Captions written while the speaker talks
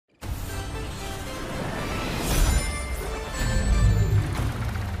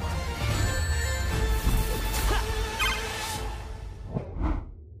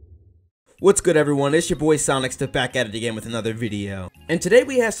What's good, everyone? It's your boy SONICSTA back at it again with another video. And today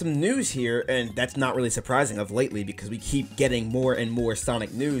we have some news here, and that's not really surprising of lately because we keep getting more and more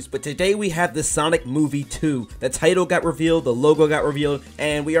Sonic news. But today we have the Sonic Movie 2. The title got revealed, the logo got revealed,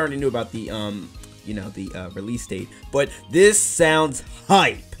 and we already knew about the release date. But this sounds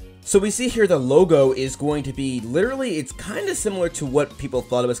hype. So we see here the logo is going to be literally, it's kind of similar to what people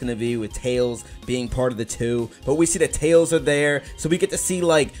thought it was going to be with Tails being part of the 2, but we see the Tails are there, so we get to see,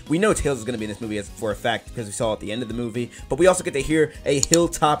 like, we know Tails is going to be in this movie for a fact because we saw it at the end of the movie, but we also get to hear a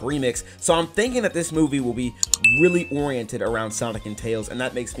Hilltop remix, so I'm thinking that this movie will be really oriented around Sonic and Tails, and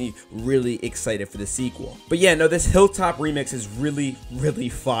that makes me really excited for the sequel. But yeah, no, this Hilltop remix is really, really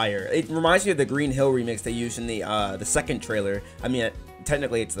fire. It reminds me of the Green Hill remix they used in the second trailer. I mean,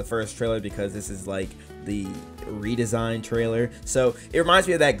 technically it's the first trailer because this is like the redesign trailer, so it reminds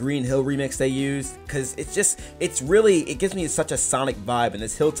me of that Green Hill remix they used because it gives me such a Sonic vibe, and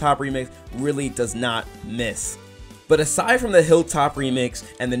this Hilltop remix really does not miss. But aside from the Hilltop remix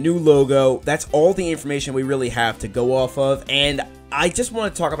and the new logo, that's all the information we really have to go off of, and I just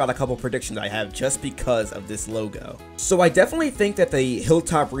want to talk about a couple predictions I have just because of this logo. So I definitely think that the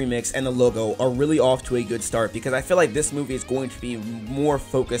Hilltop remix and the logo are really off to a good start because I feel like this movie is going to be more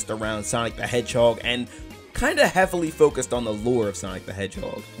focused around Sonic the Hedgehog and kind of heavily focused on the lore of Sonic the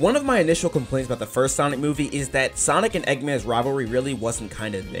Hedgehog. One of my initial complaints about the first Sonic movie is that Sonic and Eggman's rivalry really wasn't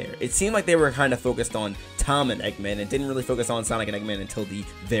kind of there. It seemed like they were kind of focused on Tom and Eggman and didn't really focus on Sonic and Eggman until the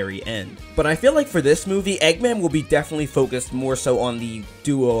very end. But I feel like for this movie, Eggman will be definitely focused more so on the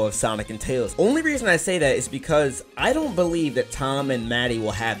duo of Sonic and Tails. Only reason I say that is because I don't believe that Tom and Maddie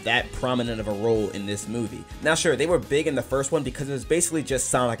will have that prominent of a role in this movie. Now sure, they were big in the first one because it was basically just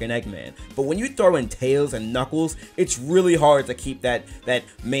Sonic and Eggman, but when you throw in Tails and Knuckles, it's really hard to keep that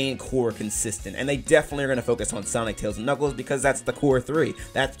main core consistent, and they definitely are going to focus on Sonic, Tails, and Knuckles because that's the core three,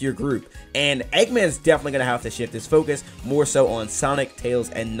 that's your group, and Eggman's definitely going to have to shift his focus more so on Sonic,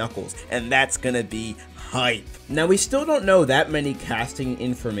 Tails, and Knuckles, and that's going to be hype. Now we still don't know that many casting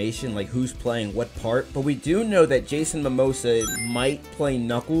information, like who's playing what part, but we do know that Jason Momoa might play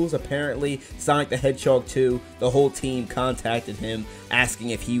Knuckles. Apparently Sonic the Hedgehog 2, the whole team contacted him asking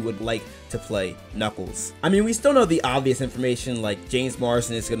if he would like to play Knuckles. I mean, we still know the obvious information, like James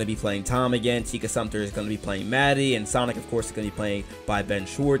Marsden is going to be playing Tom again, Tika Sumpter is going to be playing Maddie, and Sonic of course is going to be playing by Ben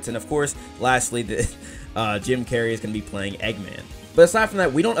Schwartz, and of course lastly Jim Carrey is going to be playing Eggman. But aside from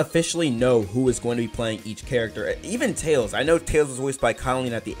that, we don't officially know who is going to be playing each character. Even Tails. I know Tails was voiced by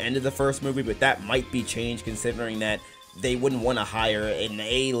Colleen at the end of the first movie, but that might be changed considering that they wouldn't want to hire an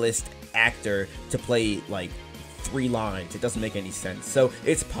A-list actor to play like 3 lines. It doesn't make any sense. So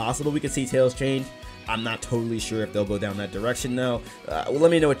it's possible we could see Tails change. I'm not totally sure if they'll go down that direction though. Well,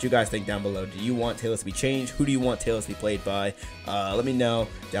 let me know what you guys think down below. Do you want Tails to be changed? Who do you want Tails to be played by? Let me know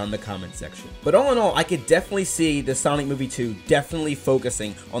down in the comment section. But all in all, I could definitely see the Sonic Movie 2 definitely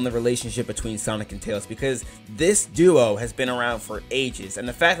focusing on the relationship between Sonic and Tails because this duo has been around for ages, and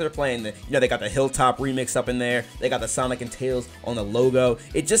the fact that they're playing they got the Hilltop remix up in there, they got the Sonic and Tails on the logo,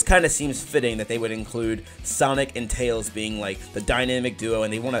 it just kind of seems fitting that they would include Sonic and Tails being like the dynamic duo,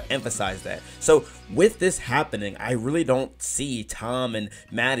 and they want to emphasize that. So with this happening, I really don't see Tom and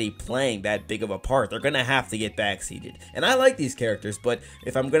Maddie playing that big of a part. They're gonna have to get backseated, and I like these characters, but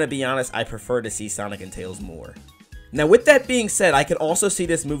if I'm gonna be honest, I prefer to see Sonic and Tails more. Now with that being said, I could also see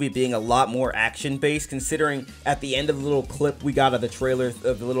this movie being a lot more action-based, considering at the end of the little clip we got of the trailer,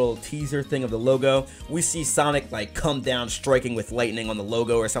 of the little teaser thing of the logo, we see Sonic like come down striking with lightning on the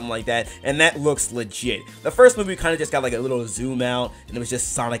logo or something like that, and that looks legit. The first movie kind of just got like a little zoom out, and it was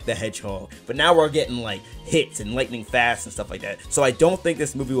just Sonic the Hedgehog, but now we're getting like hits and lightning fast and stuff like that, so I don't think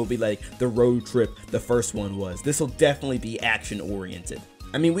this movie will be like the road trip the first one was. This will definitely be action-oriented.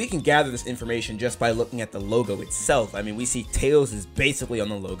 I mean, we can gather this information just by looking at the logo itself. I mean, we see Tails is basically on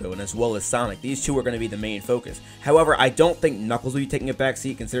the logo, and as well as Sonic. These two are going to be the main focus. However, I don't think Knuckles will be taking a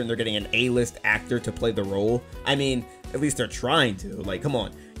backseat, considering they're getting an A-list actor to play the role. I mean, at least they're trying to. Like, come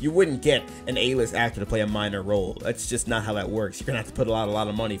on. You wouldn't get an A-list actor to play a minor role. That's just not how that works. You're gonna have to put a lot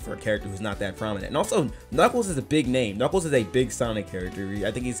of money for a character who's not that prominent. And also, Knuckles is a big name. Knuckles is a big Sonic character. I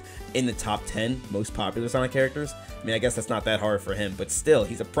think he's in the top 10 most popular Sonic characters. I mean, I guess that's not that hard for him, but still,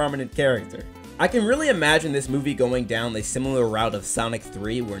 he's a prominent character. I can really imagine this movie going down a similar route of Sonic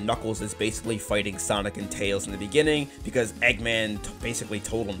 3, where Knuckles is basically fighting Sonic and Tails in the beginning because Eggman basically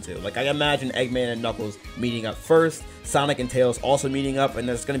told him to. Like, I imagine Eggman and Knuckles meeting up first, Sonic and Tails also meeting up, and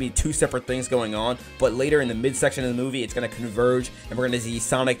there's going to be 2 separate things going on, but later in the midsection of the movie, it's going to converge, and we're going to see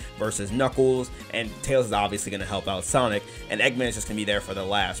Sonic versus Knuckles, and Tails is obviously going to help out Sonic, and Eggman is just going to be there for the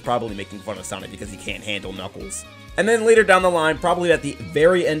laughs, probably making fun of Sonic because he can't handle Knuckles. And then later down the line, probably at the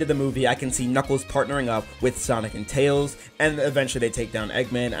very end of the movie, I can see Knuckles partnering up with Sonic and Tails, and eventually they take down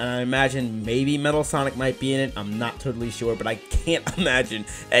Eggman, and I imagine maybe Metal Sonic might be in it. I'm not totally sure, but I can't imagine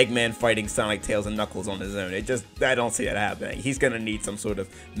Eggman fighting Sonic, Tails, and Knuckles on his own. I don't see that happening. He's gonna need some sort of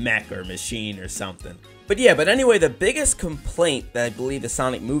mech or machine or something. But yeah, anyway, the biggest complaint that I believe the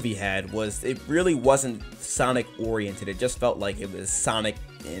Sonic movie had was it really wasn't Sonic oriented. It just felt like it was Sonic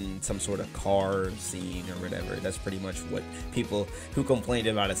in some sort of car scene or whatever. That's pretty much what people who complained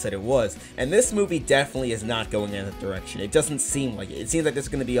about it said it was. And this movie definitely is not going in that direction. It doesn't seem like it. It seems like it's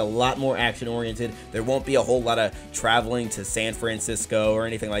going to be a lot more action oriented. There won't be a whole lot of traveling to San Francisco or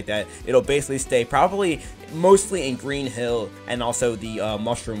anything like that. It'll basically stay probably mostly in Green Hill and also the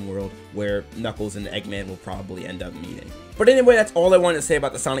Mushroom World, where Knuckles and Eggman will probably end up meeting. But anyway, that's all I wanted to say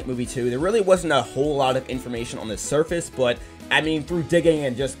about the Sonic movie 2. There really wasn't a whole lot of information on the surface, but I mean, through digging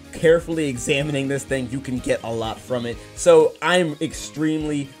and just carefully examining this thing, you can get a lot from it. So I'm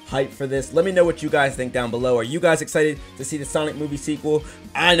extremely hyped for this. Let me know what you guys think down below. Are you guys excited to see the Sonic movie sequel?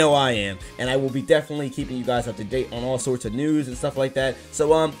 I know I am, and I will be definitely keeping you guys up to date on all sorts of news and stuff like that.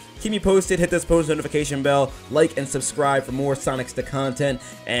 So keep me posted, hit this post notification bell, like and subscribe for more SONICSTA content.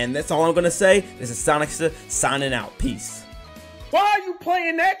 And that's all I'm gonna say. This is SONICSTA signing out. Peace. Why are you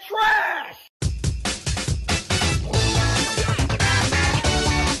playing that trash?